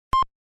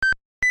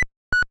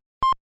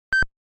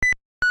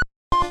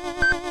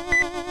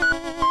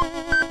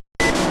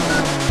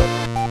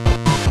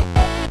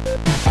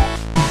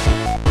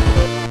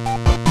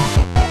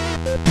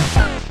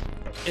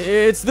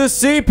It's the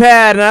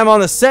C-pad, and I'm on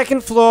the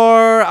second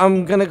floor.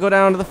 I'm gonna go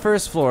down to the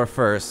first floor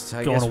first.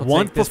 I guess we'll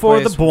one take this before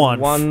the place blunt.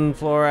 one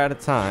floor at a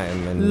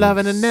time, and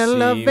Loving an see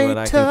elevator. what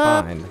I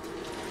can find.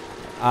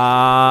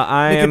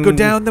 I am. We could go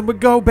down, then we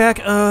go back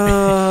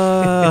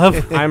up.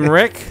 I'm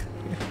Rick.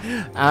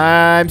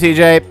 I'm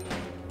TJ.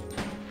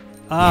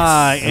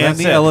 I am That's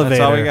the it. elevator.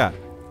 That's all we got.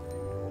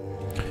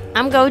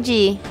 I'm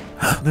Goji.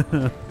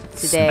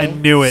 Today. I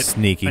knew it.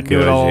 Sneaky I knew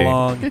it all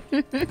Koji.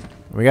 along.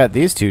 We got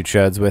these two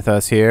chuds with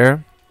us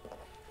here.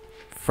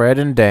 Fred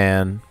and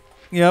Dan.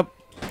 Yep.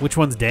 Which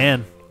one's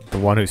Dan? The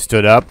one who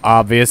stood up,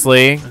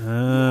 obviously.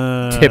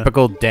 Uh,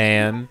 Typical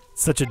Dan.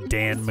 Such a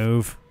Dan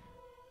move.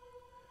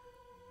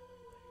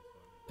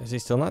 Is he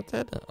still not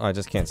dead? Oh, I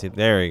just can't see.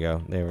 There you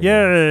go. There we go.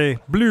 Yay,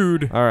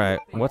 blued. All right,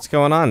 what's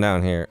going on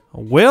down here?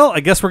 Well, I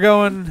guess we're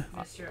going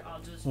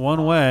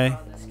one way.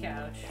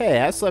 Hey,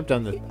 I slept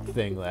on the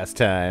thing last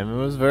time. It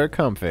was very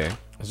comfy.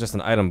 It's just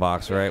an item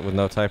box, right, with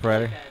no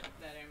typewriter?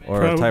 Or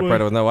Probably. a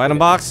typewriter with no item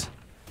box?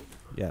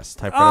 Yes,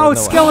 typewriter Oh, with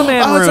it's no Skeleton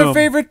Man Oh, it's our room.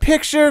 favorite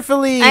picture,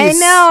 Felice. I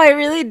know. I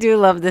really do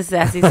love the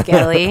sassy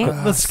Skelly.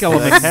 The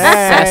Skeleton.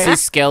 Sassy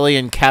Skelly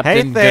and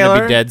Captain gonna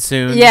Thaler. be dead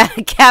soon. Yeah,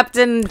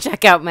 Captain,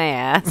 check out my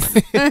ass.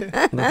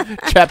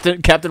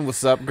 Captain,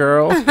 what's up,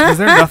 girl? Is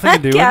there nothing to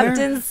do in there?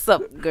 Captain,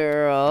 sup,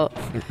 girl.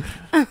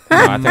 No,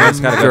 I think it's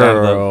gotta go down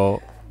to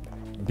Girl.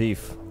 the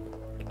beef.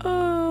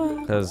 Oh.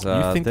 Because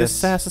You think this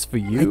sass is for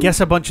you? I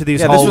guess a bunch of these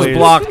yeah, this hallways. was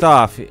blocked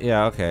off.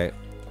 Yeah, okay.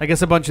 I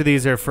guess a bunch of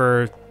these are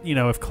for, you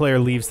know, if Claire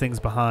leaves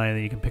things behind,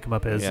 then you can pick them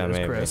up as, Yeah, as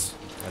maybe. Chris.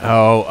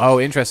 Oh,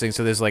 interesting.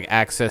 So there's like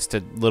access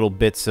to little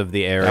bits of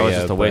the area. That was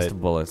just a waste but-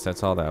 of bullets.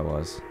 That's all that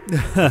was.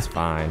 It's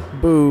fine.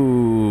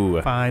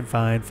 Boo. Fine,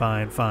 fine,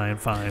 fine, fine,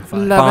 fine,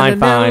 fine. Fine,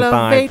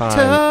 fine,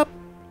 fine.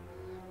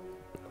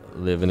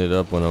 Living it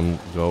up when I'm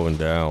going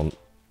down.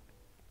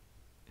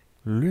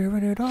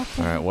 Living it up.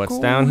 All right, what's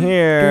down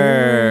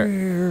here?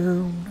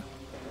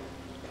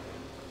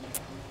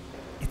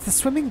 It's the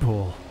swimming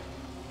pool.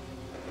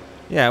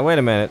 Yeah, wait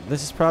a minute.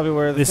 This is probably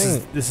where the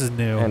thing This is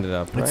new. ended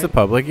up, right? It's the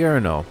public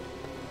urinal.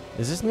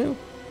 Is this new?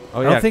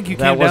 Oh, I yeah. don't think you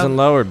that came wasn't down-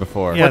 lowered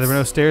before. Yeah, there were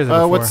no stairs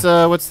there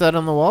before. What's that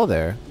on the wall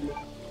there?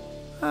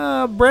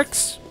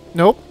 Bricks.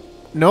 Nope.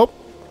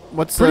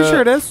 What's Pretty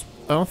sure it is.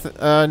 I don't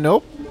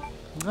nope.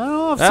 I don't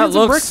know. I've That seen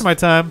some looks- bricks in my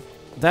time.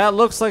 That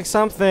looks like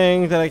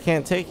something that I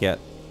can't take yet.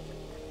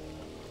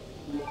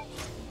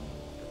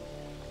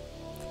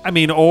 I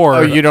mean, or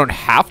Oh, you don't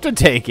have to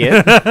take it.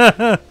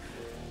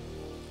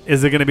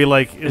 is it going to be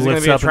like it Is it gonna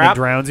lifts be a up and trap?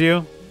 then drowns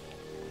you?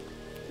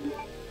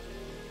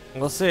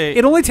 We'll see.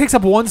 It only takes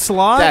up one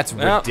slot. That's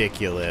Well-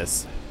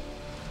 ridiculous.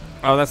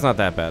 Oh, that's not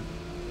that bad.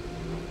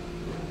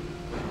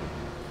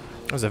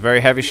 That was a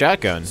very heavy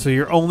shotgun. So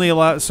you're only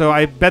allowed. So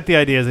I bet the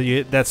idea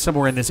is that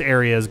somewhere in this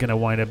area is going to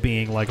wind up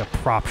being like a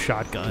prop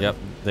shotgun. Yep,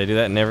 they do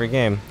that in every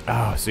game.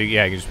 Oh, so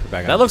yeah, you can just put it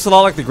back on. That looks a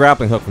lot like the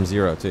grappling hook from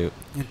Zero, too.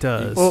 It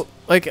does. Well,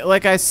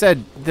 like I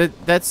said,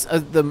 that's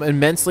the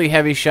immensely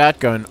heavy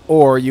shotgun,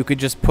 or you could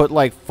just put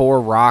like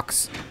 4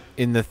 rocks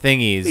in the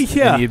thingies,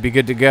 Yeah. and you'd be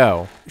good to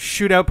go.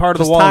 shoot out part of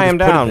Just the wall tie and him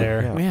just put down. it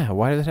there. Yeah. Yeah,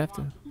 why does it have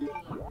to?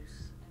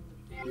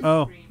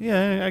 Oh,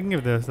 yeah, I can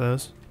give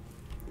those.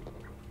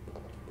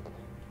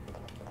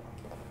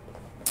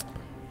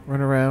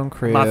 Run around,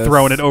 Chris. I'm not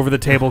throwing it over the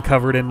table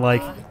covered in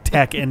like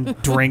tech and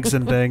drinks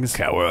and things.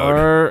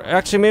 Or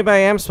actually, maybe I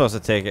am supposed to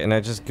take it and I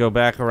just go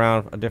back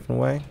around a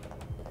different way.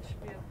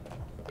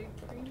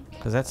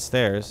 Because that's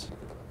stairs.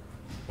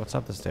 What's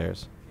up the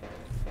stairs?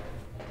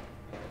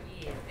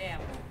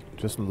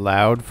 Just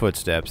loud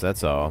footsteps,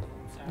 that's all.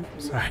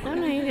 Sorry. Oh,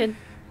 no, you're good.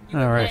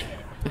 All right.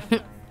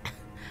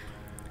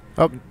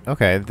 Oh,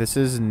 okay, this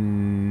is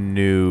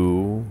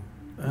new.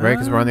 Right,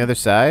 because we're on the other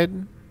side?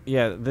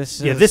 Yeah, this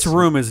is... Yeah, this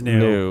room is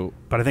new,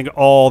 but I think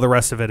all the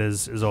rest of it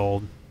is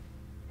old.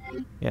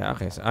 Yeah,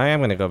 okay, so I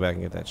am going to go back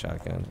and get that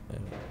shotgun.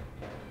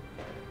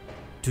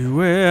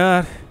 Do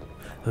it.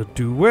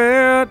 Do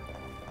it.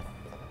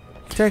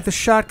 Take the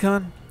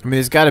shotgun. I mean,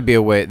 there's got to be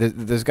a way.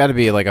 There's got to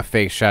be like a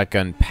fake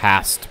shotgun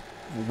past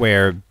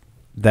where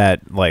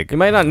that like. You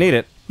might not need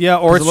it. Yeah,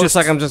 or it's it looks just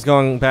like I'm just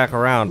going back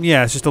around.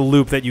 Yeah, it's just a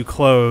loop that you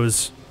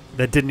close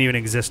that didn't even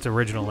exist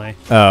originally.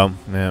 Oh,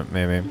 yeah,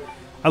 maybe.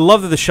 I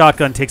love that the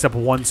shotgun takes up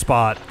one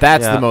spot.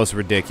 That's Yeah. the most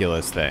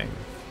ridiculous thing.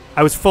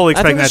 I was fully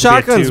I think expecting the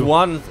that to be a shotgun's 2.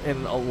 won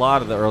in a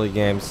lot of the early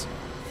games.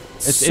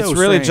 It's So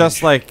really strange.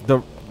 just like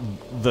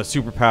the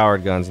super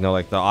powered guns, you know,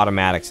 like the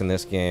automatics in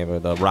this game or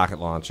the rocket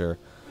launcher.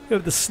 Yeah,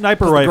 the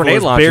sniper The rifle grenade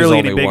is launcher's barely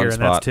any only one bigger,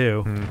 and that's spot.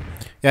 2.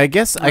 Yeah, I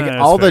guess That's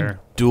all fair. the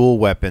dual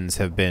weapons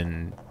have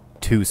been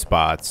 2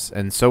 spots,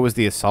 and so was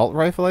the assault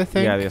rifle, I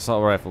think. Yeah, the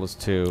assault rifle was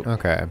 2.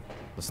 Okay,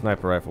 The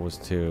sniper rifle was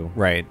 2.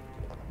 right.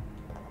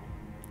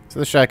 So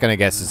the shotgun, I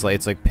guess, is like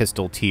it's like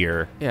pistol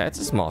tier. Yeah, it's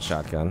a small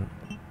shotgun.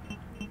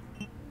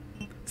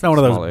 It's not one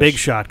of those Smallish. big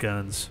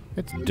shotguns.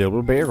 It's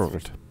double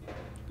barreled.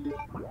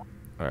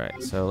 All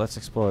right, so let's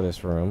explore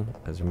this room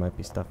because there might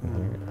be stuff in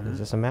here. Is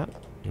this a map?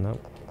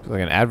 Nope. It's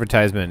like an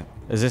advertisement.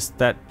 Is this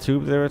that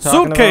tube they were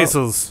talking about?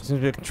 Suitcases. Seems to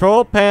be a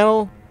control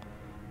panel.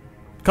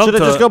 Come Should I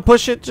to just go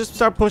push it? Just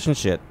start pushing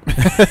shit.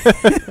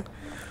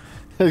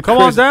 Come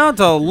on down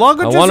to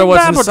Luggages I wonder and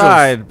what's Babbages.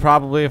 inside.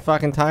 Probably a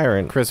fucking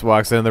tyrant. Chris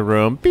walks in the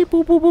room. Beep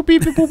boop boop boop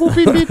beep boop boop boop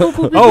beep beep boop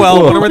boop. Oh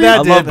well, wonder what that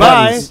I did. love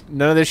Bye. buttons.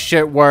 None of this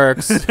shit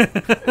works.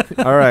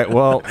 All right,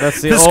 well,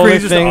 that's the The only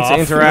screen's just thing to off.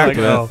 interact Like,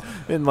 with. oh.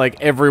 And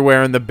like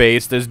everywhere in the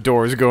base, there's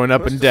doors going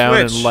up Where's and the down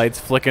switch? and lights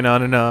flicking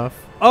on and off.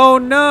 Oh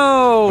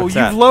no! What's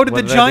You've that? loaded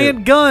What the did I do?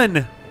 giant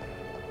gun.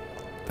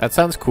 That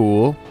sounds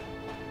cool.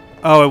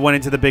 Oh, it went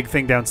into the big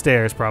thing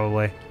downstairs,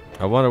 probably.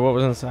 I wonder what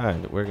was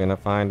inside. We're gonna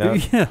find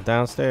out Yeah.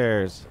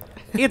 downstairs.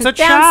 It's a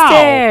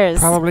Downstairs.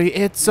 Probably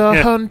it's a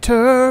Yeah.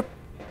 hunter.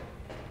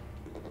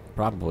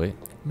 Probably.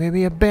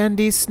 Maybe a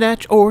bandy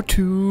snatch or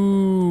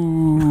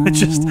two.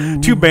 Just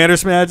two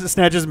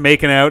snatches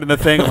making out in the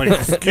thing. Like,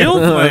 excuse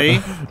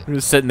me. We're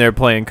just sitting there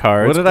playing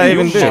cards. What did I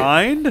even You do?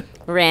 mind?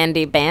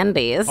 Randy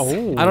Bandies.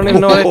 Oh. I don't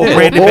even know what I did.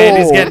 Randy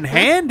Bandy's getting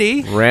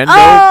handy. Rando,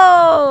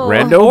 Oh!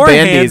 Rando Or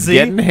Bandy's handsy.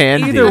 getting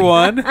handy. Either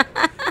one.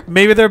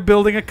 Maybe they're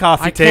building a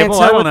coffee I can't table.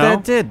 tell I don't what know.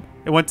 that did.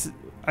 It went to,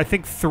 I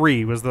think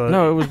 3 was the...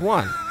 No, it was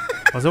 1.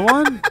 Was it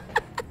 1?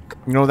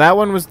 No, that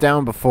one was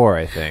down before,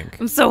 I think.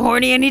 I'm so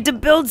horny. I need to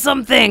build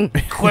something.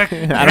 Quick,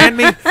 hand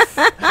me.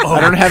 I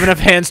don't have enough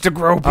hands to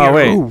grow beer. Oh,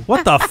 wait.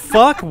 What the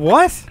fuck?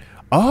 What?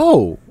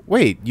 Oh,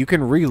 wait. You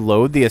can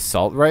reload the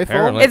assault rifle?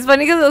 Apparently. It's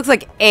funny because it looks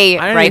like a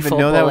I didn't rifle even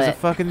know that was a bullet.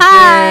 fucking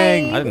Hi.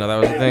 thing. I didn't know that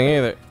was a thing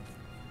either.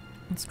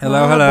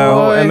 Hello, My hello.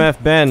 boy.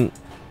 MF Ben,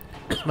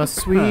 My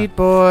sweet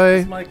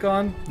boy. Mic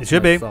on? It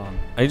should be. Mic's on.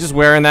 are you just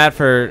wearing that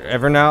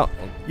forever now?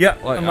 Yeah,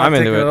 Like, I'm not I'm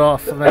into taking it. it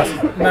off.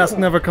 The mask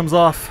never comes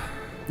off.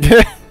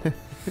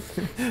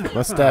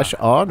 Mustache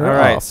on or All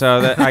right, off?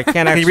 so that I can't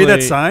Can actually. you read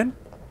that sign?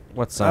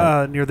 What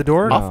sign? Near the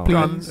door? Off,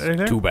 please.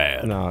 Anything? Too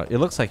bad. No, it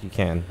looks like you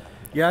can.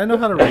 Yeah, I know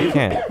how to You read.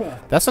 can.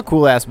 That's a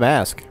cool ass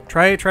mask.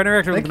 Try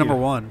interacting with Thank number you.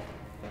 1.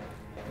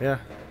 Yeah.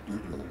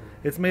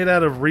 It's made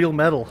out of real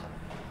metal.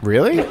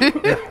 Really?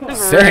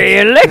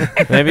 Really?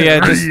 Maybe I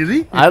just.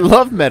 Really? I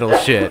love metal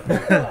shit.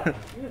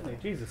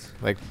 Jesus.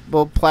 Like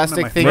little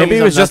plastic my things. Maybe it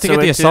I'm was just not to get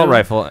so the assault into.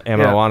 rifle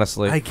ammo. Yeah.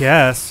 Honestly, I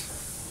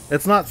guess.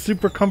 It's not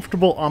super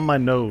comfortable on my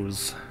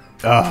nose.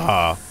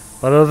 Ah.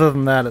 But other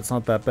than that, it's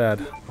not that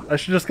bad. I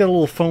should just get a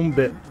little foam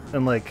bit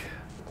and, like,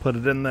 put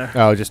it in there.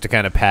 Oh, just to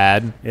kind of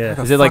pad.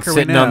 Yeah. Is it like fuck are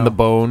we sitting on now? the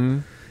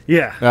bone?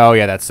 Yeah. Oh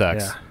yeah, that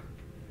sucks. Yeah.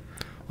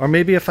 Or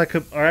maybe if I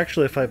could, or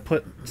actually if I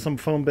put some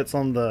foam bits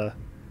on the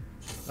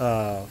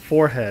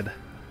forehead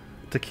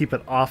to keep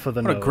it off of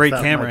the What a nose. great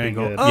that camera might be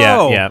angle. good. Oh.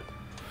 Yeah, yeah.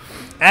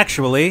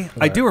 Actually,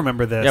 I do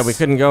remember this. yeah, we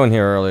couldn't go in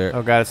here earlier.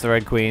 Oh god, it's the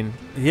Red Queen.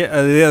 Yeah,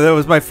 that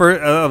was my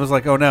first. I was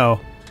like, oh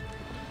no.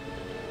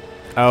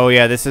 Oh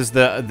yeah, this is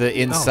the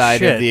inside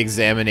shit. of the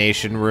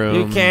examination room.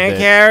 You can't that-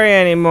 carry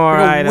any more I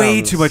got items.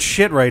 way too much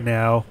shit right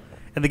now.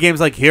 And the game's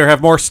like, here,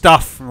 have more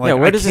stuff. I'm like, Yeah,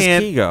 where I does this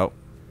can't. key go?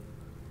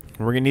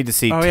 We're gonna need to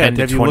see Oh, yeah. 10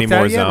 to Have you 20 looked at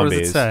more it yet? What does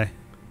it zombies. say?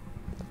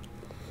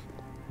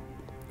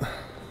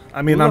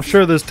 I mean, I'm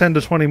sure there's 10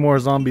 to 20 more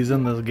zombies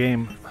in this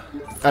game.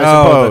 I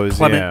Oh,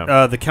 suppose.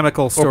 Yeah. the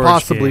chemical storage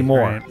possibly key, more.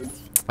 right.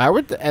 I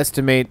would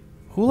estimate.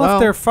 Who left Well-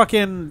 their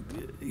fucking,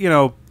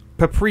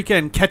 paprika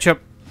and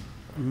ketchup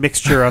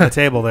mixture on the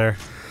table there?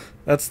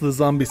 That's the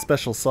zombie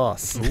special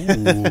sauce.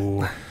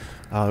 Ooh.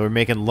 We're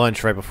making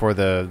lunch right before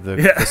the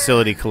Yeah.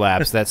 facility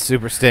collapsed. That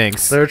super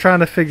stinks. They're trying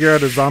to figure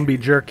out a zombie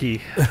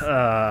jerky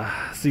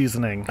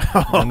seasoning,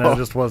 and that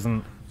just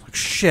wasn't.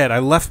 Shit, I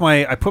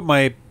put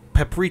my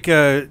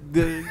paprika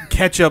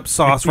ketchup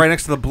sauce right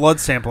next to the blood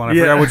sample, and I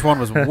Yeah. forgot which one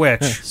was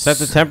which. Set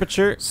the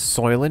temperature.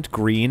 Soylent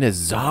Green is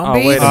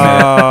zombies. wait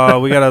a minute.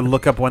 We gotta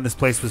look up when this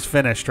place was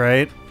finished,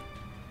 right?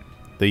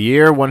 The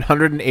year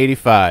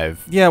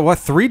 185. Yeah, what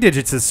 3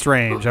 digits is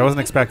strange. I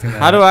wasn't expecting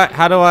that. How do I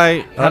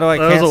That was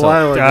cancel? a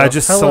while ago.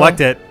 Just Hello. select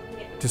it.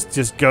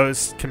 Just go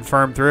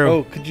confirm through.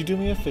 Oh, could you do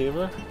me a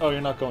favor? Oh, you're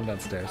not going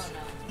downstairs.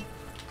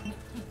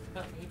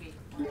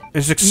 It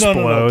just explodes.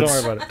 No. Don't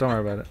worry about it. Don't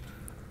worry about it.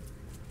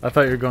 I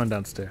thought you were going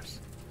downstairs.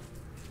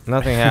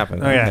 Nothing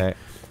happened. Okay. Okay.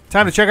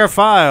 Time to check our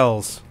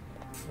files.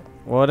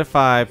 What if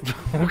I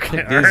Okay,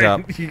 pick these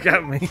up? You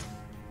got me.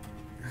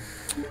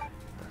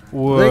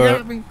 Whoa. They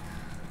got me.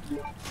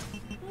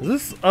 Is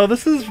this? Oh,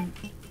 this is.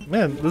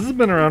 Man, this has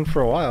been around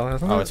for a while,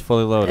 hasn't Oh, it? it's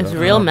fully loaded. It's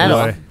real metal.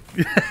 boy.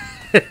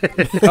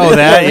 Oh,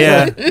 that,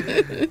 yeah.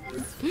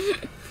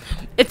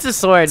 It's a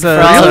sword It's for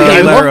a- all really? of I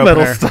you. love letter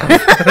metal opener.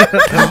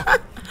 stuff.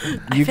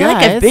 You I feel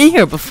like I've been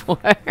here before.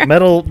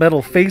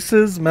 metal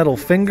faces, metal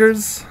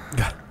fingers.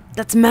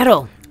 That's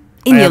metal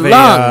I in your have a,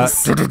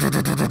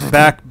 lungs.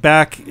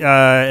 back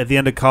at the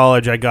end of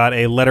college, I got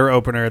a letter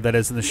opener that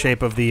is in the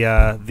shape of the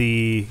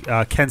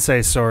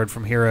Kensei sword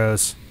from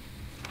Heroes.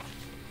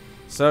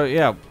 So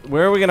yeah,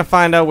 where are we gonna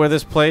find out where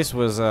this place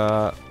was? It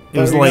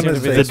was you're like gonna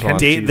the say this one.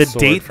 date Kenji's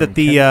sword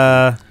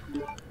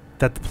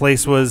that from the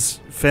place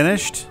was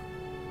finished.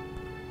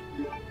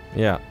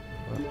 Yeah.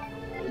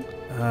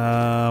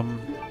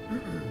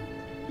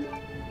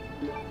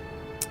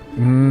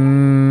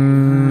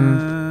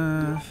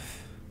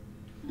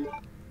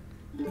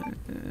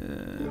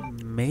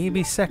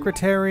 Maybe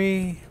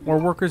secretary or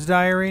worker's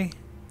diary.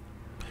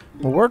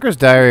 Well, Worker's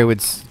Diary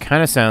would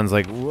kind of sounds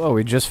like, whoa,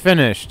 we just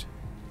finished.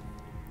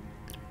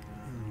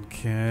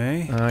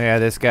 Okay. Oh yeah,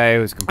 this guy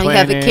was I complaining.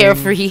 have a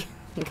carefree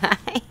guy.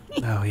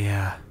 Oh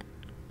yeah.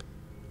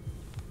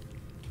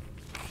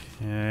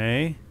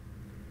 Okay.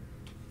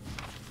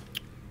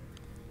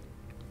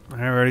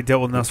 I already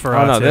dealt with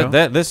Nosferatu. Oh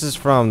no, this is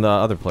from the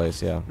other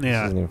place. Yeah.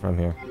 Yeah. This isn't even from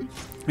here.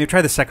 Maybe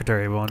try the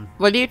secretary one.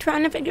 What are you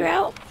trying to figure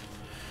out?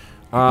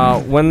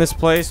 When this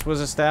place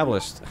was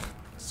established,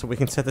 so we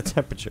can set the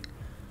temperature.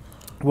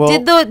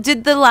 Well,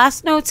 Did the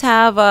last notes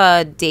have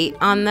a date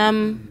on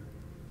them?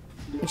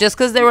 Just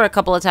because there were a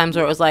couple of times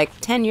where it was like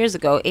 10 years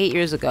ago, 8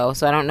 years ago,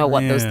 so I don't know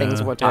what those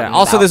things were talking about.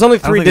 Also, there's only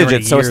I don't 3 think there are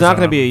digits, so it's years not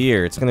going on to be a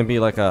year. It's going to be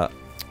like a.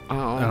 I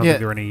Oh. don't Yeah. think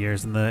there were any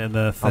years in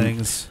the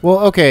things. well,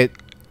 okay,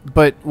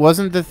 but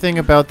wasn't the thing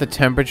about the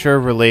temperature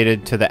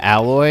related to the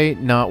alloy,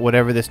 not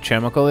whatever this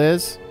chemical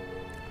is?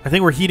 I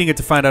think we're heating it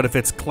to find out if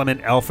it's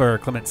Clement Alpha or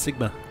Clement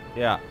Sigma.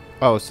 Yeah.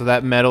 Oh, so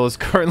that metal is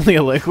currently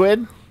a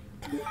liquid?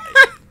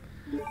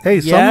 Hey,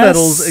 some Yes.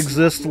 metals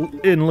exist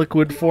in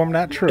liquid form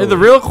naturally. The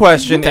real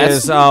question That's-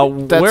 is,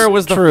 that's where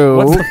was the true.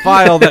 what's the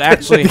file that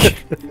actually?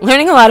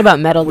 Learning a lot about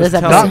metal this Was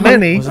episode. Not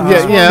many. Was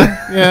it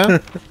Yeah.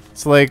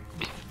 It's like,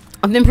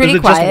 I've been pretty Is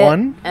it just quiet,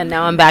 one? and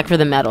now I'm back for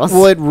the metals.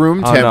 well, at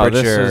room Oh, no,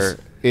 this temperature, is-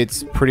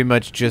 it's pretty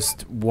much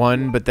just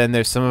one, but then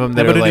there's some of them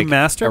that About are a new like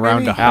master,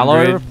 around maybe? 100,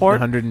 Alloy report?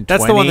 120.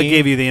 That's the one that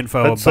gave you the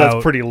info That's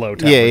about. pretty low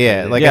temperature.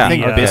 Yeah, like Yeah. I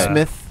think Yeah.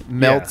 bismuth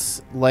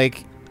melts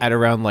like at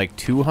around like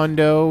 2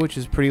 hundo, which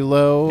is pretty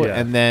low, Yeah.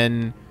 and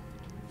then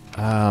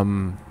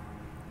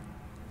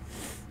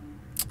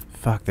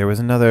fuck, there was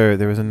another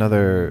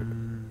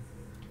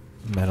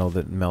metal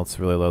that melts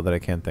really low that I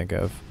can't think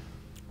of.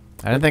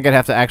 I didn't think I'd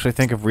have to actually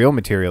think of real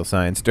material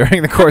science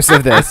during the course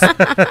of this.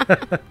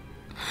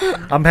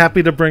 I'm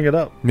happy to bring it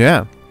up.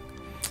 Yeah.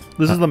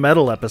 This is the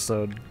metal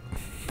episode.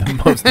 The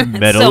most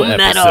metal so episode.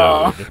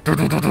 Metal.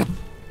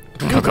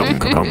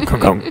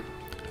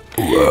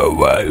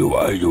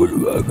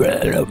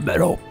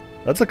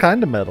 That's a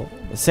kind of metal.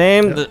 The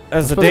same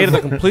as the date of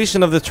the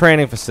completion of the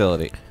training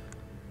facility.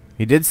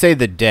 He did say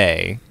the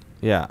day.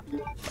 Yeah.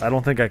 I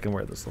don't think I can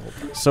wear this the whole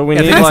time. So we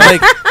If need it's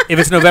like. if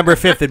it's November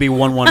 5th, it'd be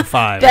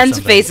 115. or Ben's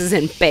something. face is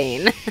in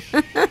pain.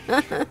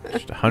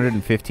 Just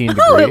 115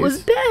 degrees. Oh, it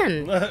was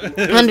Ben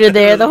under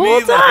there the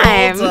whole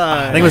time.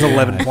 I think it was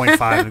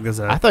 11.5. I think there's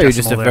a I thought you were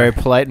just a decimal very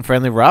there. polite and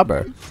friendly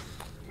robber.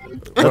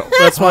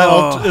 That's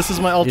my. This is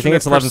my alternate think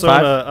it's 11.5?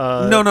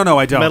 persona. No,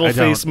 I don't. Metal I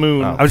don't. face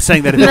moon. Oh. I was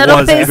saying that if Metal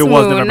it face was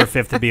moon. November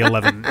 5th, it'd be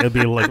 11. It'd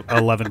be like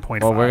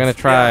 11.5. Well, we're gonna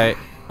try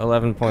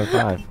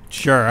 11.5.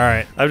 Sure. All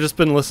right. I've just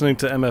been listening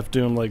to MF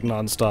Doom like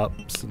nonstop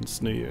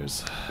since New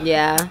Year's.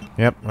 Yeah,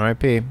 Yep,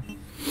 R.I.P.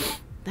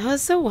 that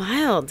was so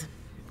wild.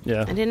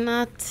 Yeah, I did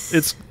not.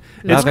 it's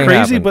Nothing crazy,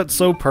 happened. but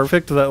so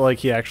perfect that like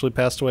he actually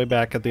passed away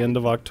back at the end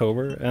of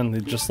October, and he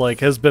just like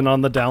has been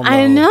on the down low.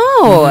 I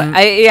know.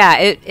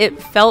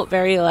 It felt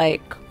very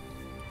like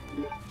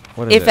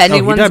What is if it? he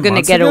anyone's died gonna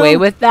months get ago? away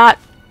with that,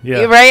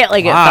 Yeah, right?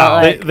 Like Wow. it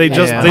felt like They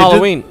just Yeah. they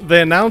Halloween.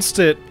 they announced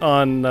it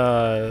on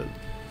the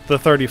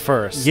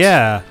 31st.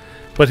 Yeah.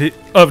 but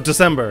of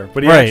December.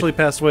 But he Right. actually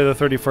passed away the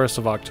 31st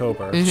of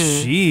October.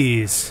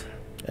 Jeez.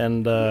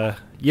 And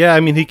yeah, I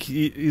mean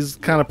he's the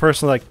kind of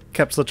person that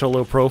kept such a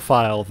low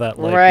profile that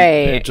like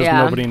Right, it just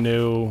yeah. nobody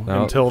knew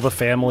No. until the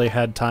family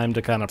had time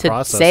to kind of To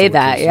process say it, which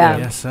that, is, yeah.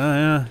 Yes.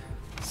 Yeah.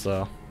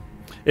 So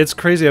it's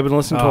crazy. I've been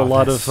listening to Oh, a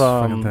lot this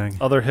of fucking thing.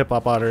 other hip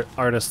hop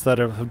artists that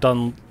have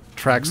done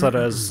tracks that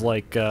as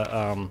like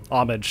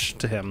homage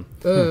to him,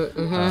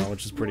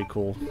 which is pretty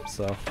cool.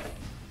 So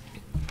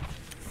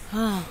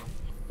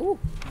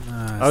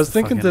I was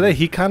thinking today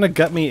he kind of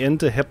got me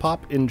into hip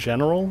hop in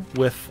general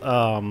with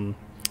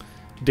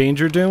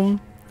Danger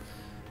Doom.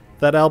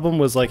 That album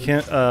was like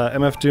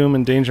MF Doom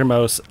and Danger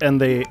Mouse, and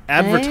they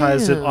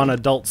advertised it Oh. on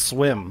Adult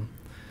Swim.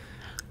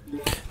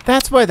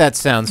 That's why that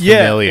sounds Yeah,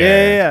 familiar.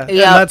 yeah. Yep. And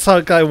that's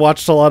how I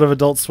watched a lot of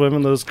Adult Swim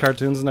and those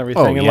cartoons and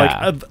everything. Oh, and yeah.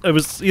 like it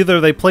was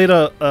either they played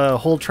a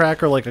whole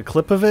track or like a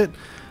clip of it.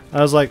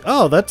 I was like,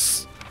 oh,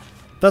 that's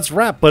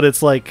rap, but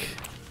it's like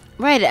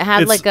right. It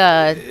had It's- like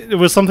a it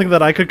was something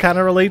that I could kind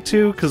of relate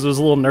to because it was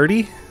a little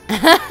nerdy,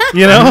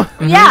 you know.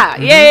 yeah.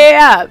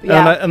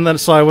 And then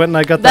so I went and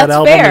I got that That's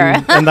album,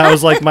 fair. and that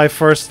was like my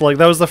first that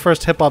was the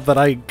first hip hop that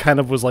I kind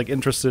of was like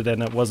interested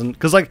in. It wasn't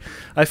because like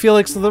I feel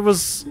like so there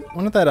was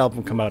when did that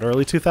album come out?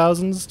 Early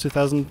 2000s,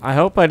 2000. I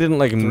hope I didn't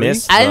like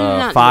miss I did the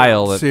not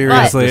file. know. That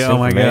Seriously, this oh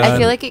my information. God. I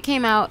feel like it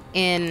came out I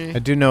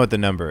in. do know what the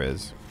number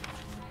is.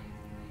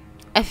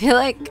 I feel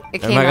like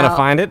it Am came I gonna out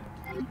find it?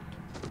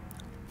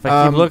 If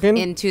I keep looking.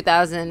 in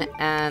 2000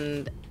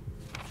 and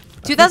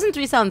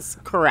 2003 sounds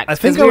correct. I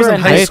think 'cause I we was were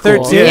in high May school.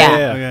 13th? Yeah.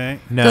 Okay.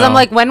 No. Because I'm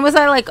like, when was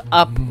I like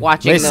up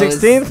watching May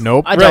those 16th?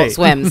 nope. Adult Right,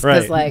 Swims?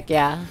 Because right. like,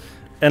 yeah,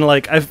 And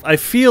like I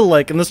feel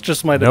like, and this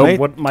just might have Nope. been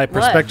what my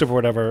perspective or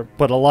whatever,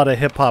 but a lot of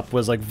hip hop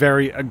was like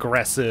very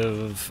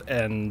aggressive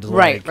and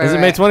Right, like, Is it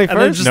May right. 21st? and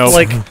then just Nope.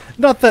 like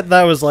not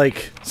that was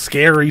like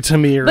scary to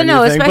me or but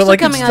no, anything, especially but like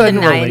coming it out in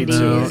the just didn't relate to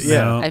me. 90s.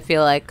 Yeah. No. I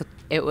feel like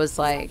it was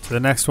like The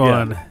next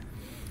one.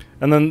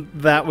 And then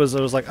that was I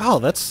was like, oh,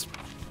 that's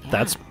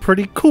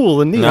pretty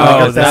cool and neat. No, I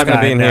got it's that not gonna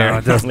guy. be in No, here.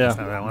 it doesn't. Yeah. It's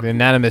not that one. The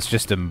Anonymous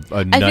just a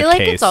I feel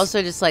like nutcase. it's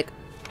also just like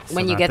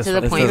when you not get this to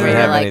the one. point Doesn't where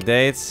you're have any like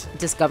dates.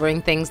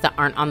 discovering things that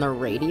aren't on the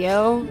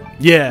radio.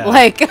 Yeah.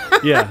 Like,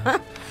 Yeah.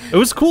 It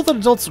was cool that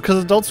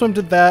because Adult Swim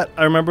did that.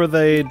 I remember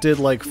they did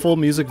like full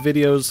music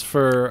videos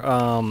for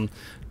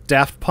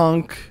Daft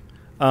Punk.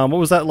 What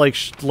was that like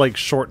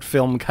short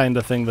film kind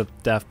of thing that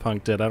Daft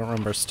Punk did? I don't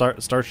remember.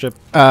 Starship.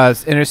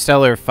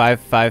 Interstellar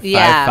 5555.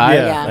 Yeah,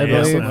 I yeah.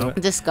 believe.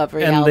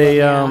 Discovery And album. they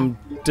yeah.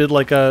 did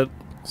like a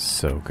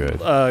So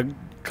good.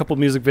 couple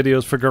music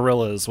videos for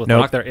Gorillaz with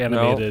Nope. like their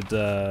animated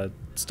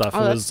stuff.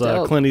 Oh, It that's was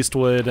dope. Clint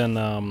Eastwood and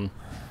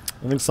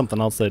I think something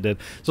else they did.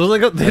 So it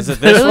was like Is it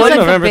It this was one, like a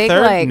November big,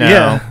 3rd? like- No.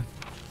 yeah.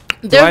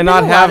 Do There've I been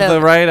not a have lot the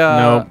of right?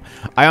 No.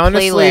 I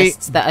honestly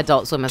playlists that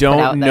Adult Swim has put out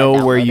don't that know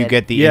I where you downloaded.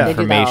 get the Yeah. They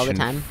do that all the information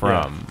time.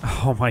 from.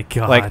 Oh my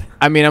god. Like,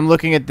 I mean, I'm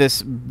looking at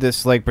this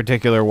like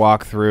particular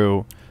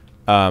walkthrough,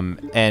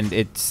 and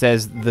it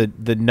says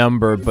the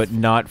number, but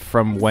not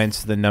from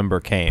whence the number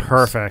came.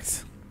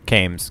 perfect.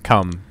 Come.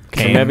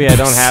 So maybe I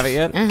don't have it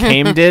yet.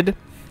 Came did.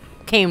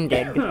 Came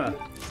dig.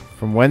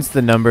 From whence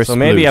the number. So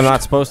maybe I'm splooshed.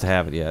 not supposed to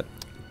have it yet.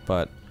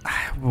 But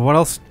What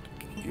else?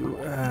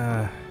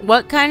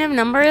 What kind of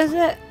number is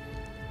it?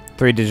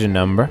 3-digit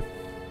number.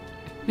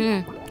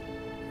 well,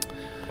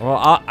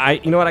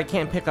 you know what? I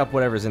can't pick up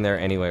whatever's in there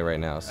anyway right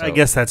now. So I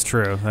guess that's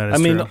true. That is I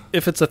mean, true.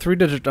 if it's a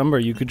 3-digit number,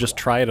 you could just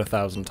try it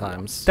 1,000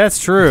 times. That's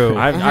true.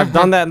 I've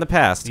done that in the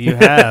past. You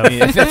have.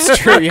 Yeah, that's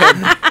true.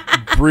 Yeah.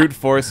 Brute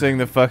forcing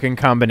the fucking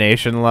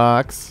combination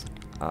locks.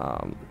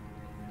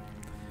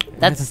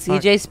 That's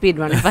CJ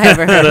Speedrun if I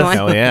ever heard one.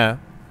 Hell yeah.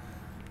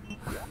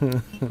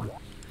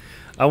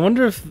 I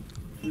wonder if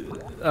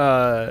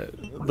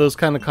those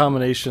kind of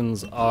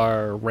combinations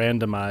are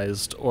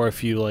randomized, or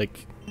if you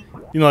like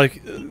if you're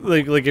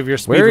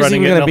Where is speedrunning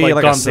even it, gonna and be, like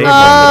like, a gone save through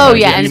Oh, it,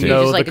 yeah, and and you if you're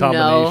know just the like, no.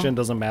 combination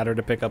doesn't matter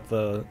to pick up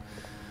the,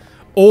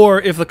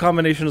 or if the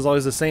combination is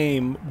always the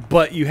same,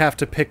 but you have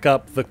to pick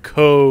up the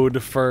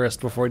code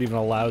first before it even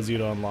allows you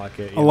to unlock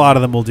it. A lot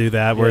of them will do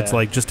that, where it's Yeah.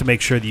 like just to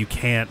make sure that you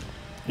can't.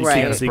 you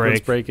Right. can't sequence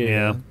break it.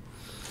 Yeah.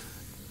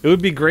 It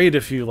would be great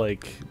if you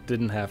like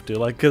didn't have to,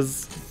 like,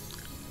 because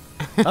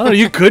I don't know,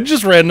 you could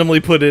just randomly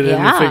put it in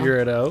and Yeah. figure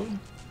it out.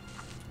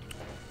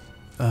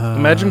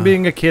 Imagine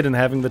being a kid and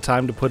having the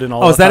time to put in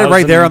all. Oh, is that it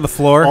right 1,000 there on the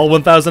floor? All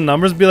 1,000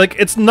 numbers. And be like,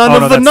 it's none Oh,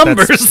 of no, the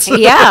that's- numbers.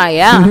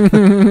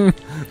 Yeah.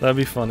 That'd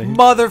be funny.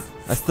 Mother.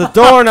 That's the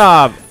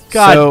doorknob.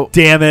 God So-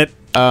 damn it.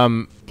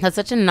 That's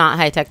such a not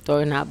high tech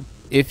doorknob.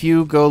 If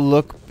you go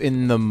look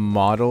in the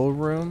model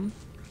room,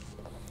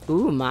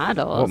 Ooh,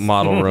 models. What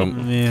model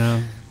room?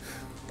 Yeah.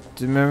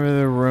 do you remember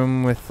the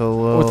room with the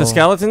little With the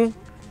skeleton?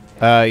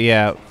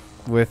 Yeah,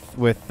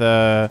 with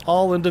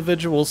All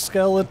individual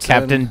skeletons.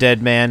 Captain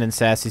Deadman and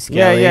Sassy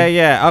Skelly.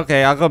 Yeah.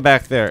 Okay, I'll go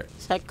back there.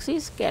 Sexy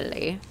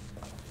Skelly.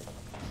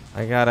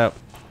 I gotta.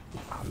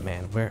 Oh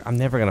man, where? I'm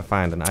never gonna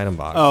find an item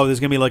box. Oh, there's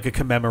gonna be like a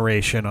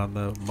commemoration on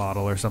the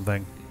model or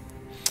something.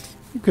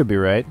 You could be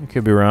right. You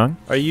could be wrong.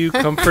 Are you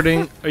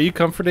comforting? Are you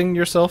comforting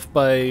yourself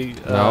by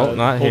No,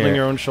 not holding here.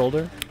 your own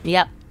shoulder?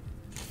 Yep.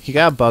 You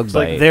got a bug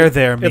like bite.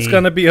 There, me. It's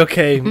gonna be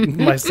okay,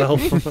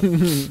 myself.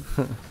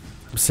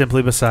 I'm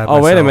simply beside Oh,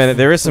 myself. wait a minute.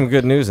 There is some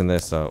good news in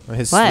this, though.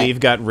 His What? sleeve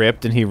got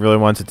ripped, and he really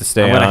wants it to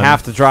stay I'm gonna on.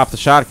 have to drop the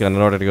shotgun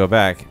in order to go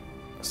back,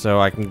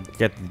 so I can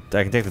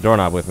take the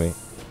doorknob with me.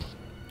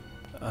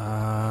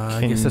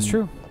 I guess that's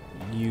true.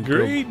 You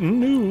Great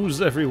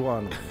news,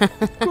 everyone.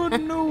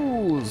 good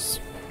news.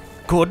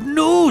 Good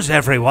news,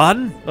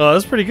 everyone. Oh,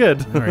 that's pretty good.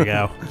 There we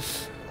go.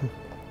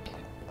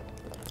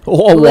 Who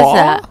was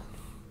that?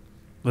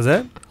 Was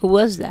that? Who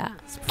was that?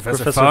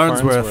 Professor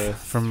Farnsworth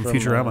from from,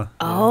 Futurama.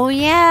 Oh,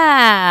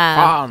 yeah.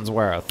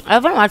 Farnsworth. I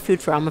haven't watched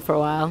Futurama for a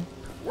while.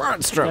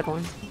 Good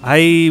one.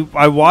 I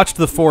watched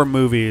the 4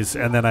 movies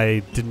and then I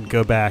didn't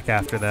go back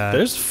after that.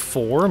 There's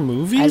 4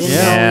 movies. I didn't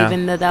Yeah. know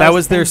even that that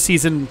was a their thing.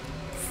 season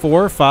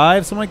 4 or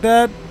 5, something like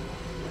that.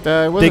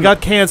 They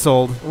got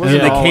canceled and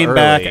wasn't then they all came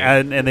back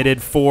early. and they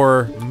did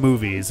 4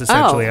 movies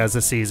essentially Oh. as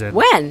a season.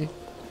 When?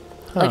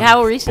 Like,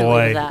 how recently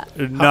Boy, was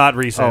that? not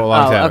recent. Oh, a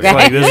long time okay. ago.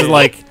 Like, this is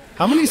like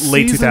How many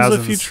late seasons 2000s. of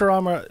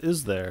Futurama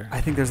is there?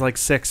 I think there's like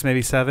 6,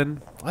 maybe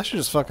 7. I should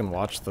just fucking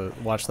watch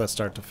that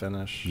start to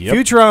finish. Yep.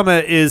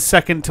 Futurama is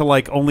second to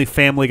like only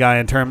Family Guy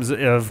in terms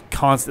of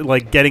constant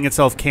like getting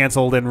itself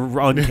canceled and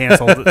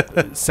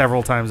uncanceled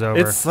several times over.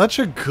 It's such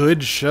a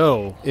good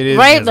show. It is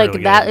Right, is like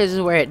really that good. is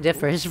where it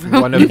differs from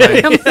one of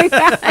my Family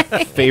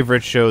Guy.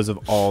 favorite shows of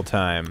all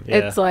time. Yeah.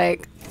 It's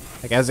like,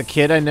 Like as a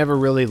kid, I never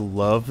really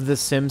loved The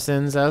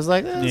Simpsons. I was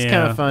like, it's kind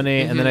Yeah. of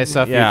funny, and then I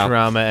saw Yeah.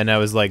 Futurama, and I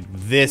was like,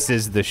 this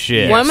is the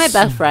shit. one of my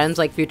best friends,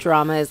 like,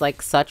 Futurama is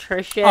like such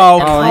her shit. oh,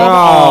 and, come like,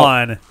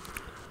 on.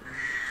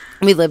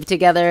 we lived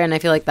together, and I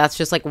feel like that's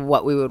just like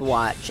what we would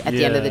watch at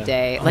the end of the Yeah.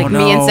 day. Oh, Like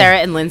me and no. Sarah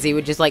and Lindsay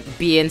would just like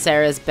be in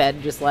Sarah's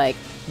bed, just like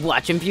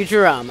watching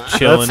Futurama.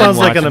 Chilling That sounds and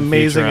like an watching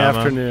amazing Futurama.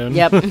 afternoon.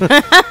 Yep.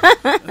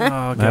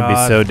 Oh, God. I'd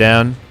be so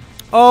down.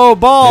 Oh,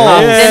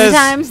 balls!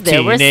 Oftentimes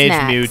there were Teenage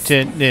snacks.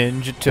 Mutant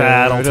Ninja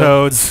Battle Turtle.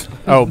 toads.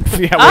 Oh,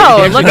 yeah.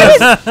 Oh, look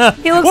at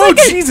his. He looks Whoa, like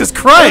Jesus he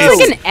Christ!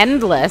 looks like an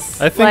endless.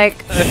 I think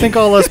like I think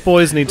all us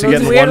boys need to Looks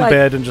get in weird, one like-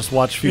 bed and just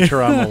watch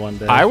Futurama one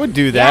day. I would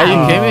do that.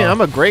 Yeah. You kidding me?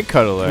 I'm a great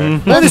cuddler.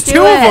 Oh, let's there's do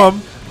two it. of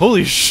them.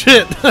 Holy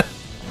shit!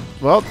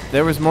 Well,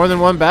 there was more than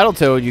one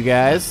Battletoad, you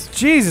guys.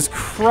 Jesus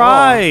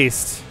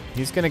Christ!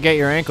 He's gonna get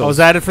your ankles. Oh, was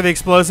that it for the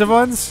explosive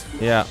ones?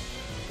 Yeah.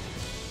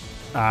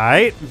 All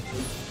right.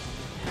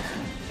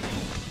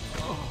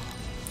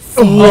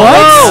 What?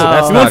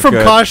 That's You not went from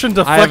good. caution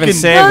to I haven't fucking.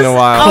 saved in a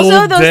while. Also,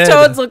 Cold those dead.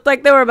 toads looked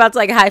like they were about to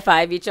like high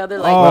five each other.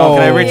 Like, Well,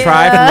 can I retry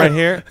yeah. from right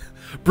here?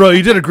 Bro,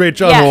 you did a great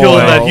job Yeah.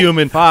 killing that Oh,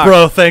 human. fuck.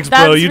 Bro, thanks,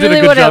 That's bro. You really did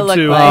a good what it job looked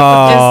too. like.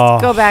 Oh.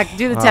 Just go back,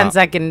 do the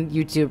 10-second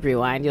YouTube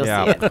rewind. You'll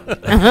Yeah. see it.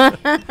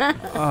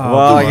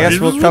 Well, I guess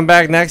we'll come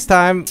back next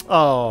time.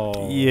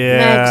 Oh. Yeah.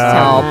 Next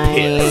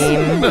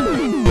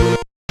time.